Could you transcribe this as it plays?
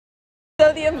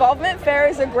So the involvement fair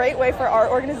is a great way for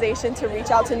our organization to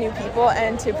reach out to new people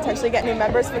and to potentially get new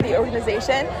members for the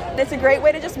organization. And it's a great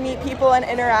way to just meet people and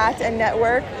interact and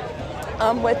network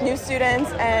with new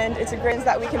students, and it's a great thing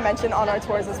that we can mention on our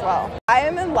tours as well. I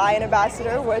am a Lion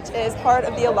Ambassador, which is part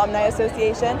of the Alumni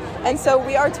Association, and so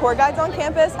we are tour guides on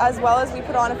campus, as well as we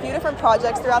put on a few different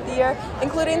projects throughout the year,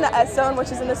 including the S Zone,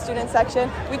 which is in the student section.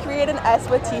 We create an S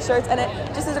with t-shirts, and it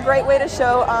just is a great way to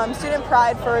show student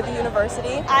pride for the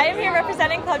university. I am here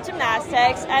representing Club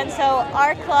Gymnastics, and so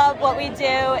our club, what we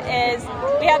do is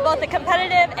we have both a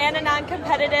competitive and a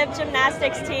non-competitive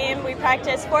gymnastics team. We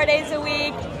practice 4 days a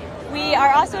week. We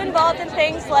are also involved in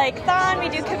things like Thon, we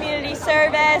do community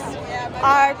service.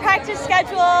 Our practice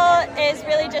schedule is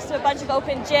really just a bunch of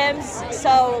open gyms,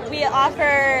 so we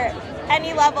offer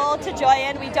any level to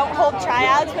join. We don't hold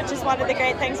tryouts, which is one of the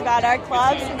great things about our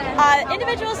clubs.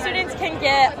 Individual students can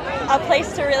get a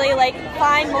place to really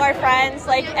find more friends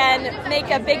and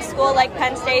make a big school like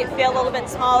Penn State feel a little bit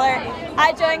smaller.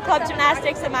 I joined Club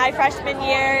Gymnastics in my freshman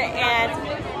year,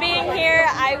 and being here,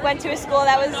 I went to a school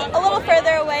that was a little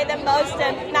further away than most,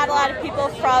 and not a lot of people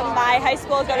from my high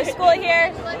school go to school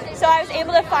here. So I was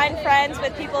able to find friends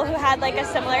with people who had a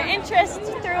similar interest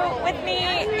with me,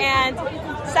 and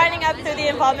signing up through the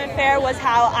involvement fair was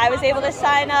how I was able to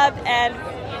sign up, and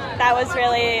that was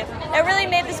it really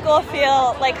made the school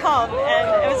feel like home,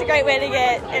 and it was a great way to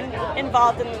get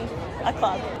involved in a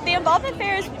club. The involvement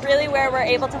fair is really where we're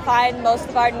able to find most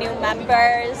of our new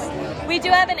members. We do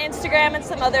have an Instagram and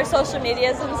some other social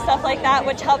medias and stuff like that,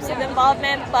 which helps with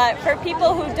involvement, but for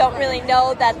people who don't really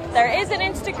know that there is an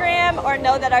Instagram or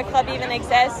know that our club even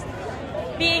exists,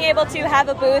 being able to have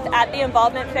a booth at the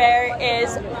involvement fair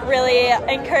is really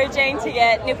encouraging to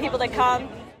get new people to come.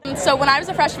 So when I was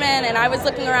a freshman and I was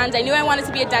looking around, I knew I wanted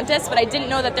to be a dentist, but I didn't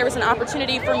know that there was an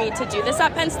opportunity for me to do this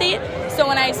at Penn State. So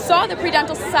when I saw the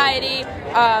Pre-Dental Society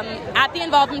at the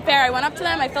involvement fair, I went up to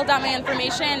them, I filled out my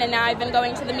information, and now I've been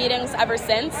going to the meetings ever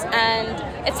since,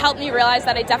 and it's helped me realize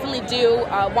that I definitely do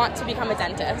want to become a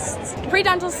dentist.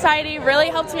 Pre-Dental Society really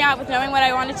helped me out with knowing what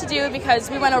I wanted to do, because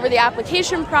we went over the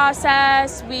application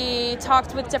process, we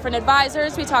talked with different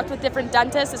advisors, we talked with different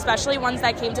dentists, especially ones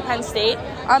that came to Penn State.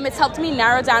 It's helped me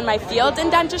narrow down my field in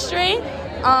dentistry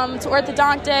to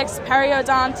orthodontics,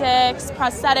 periodontics,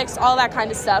 prosthetics, all that kind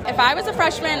of stuff. If I was a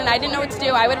freshman and I didn't know what to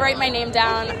do, I would write my name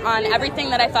down on everything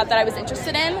that I thought that I was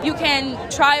interested in. You can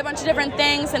try a bunch of different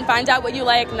things and find out what you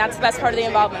like, and that's the best part of the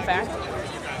involvement fair.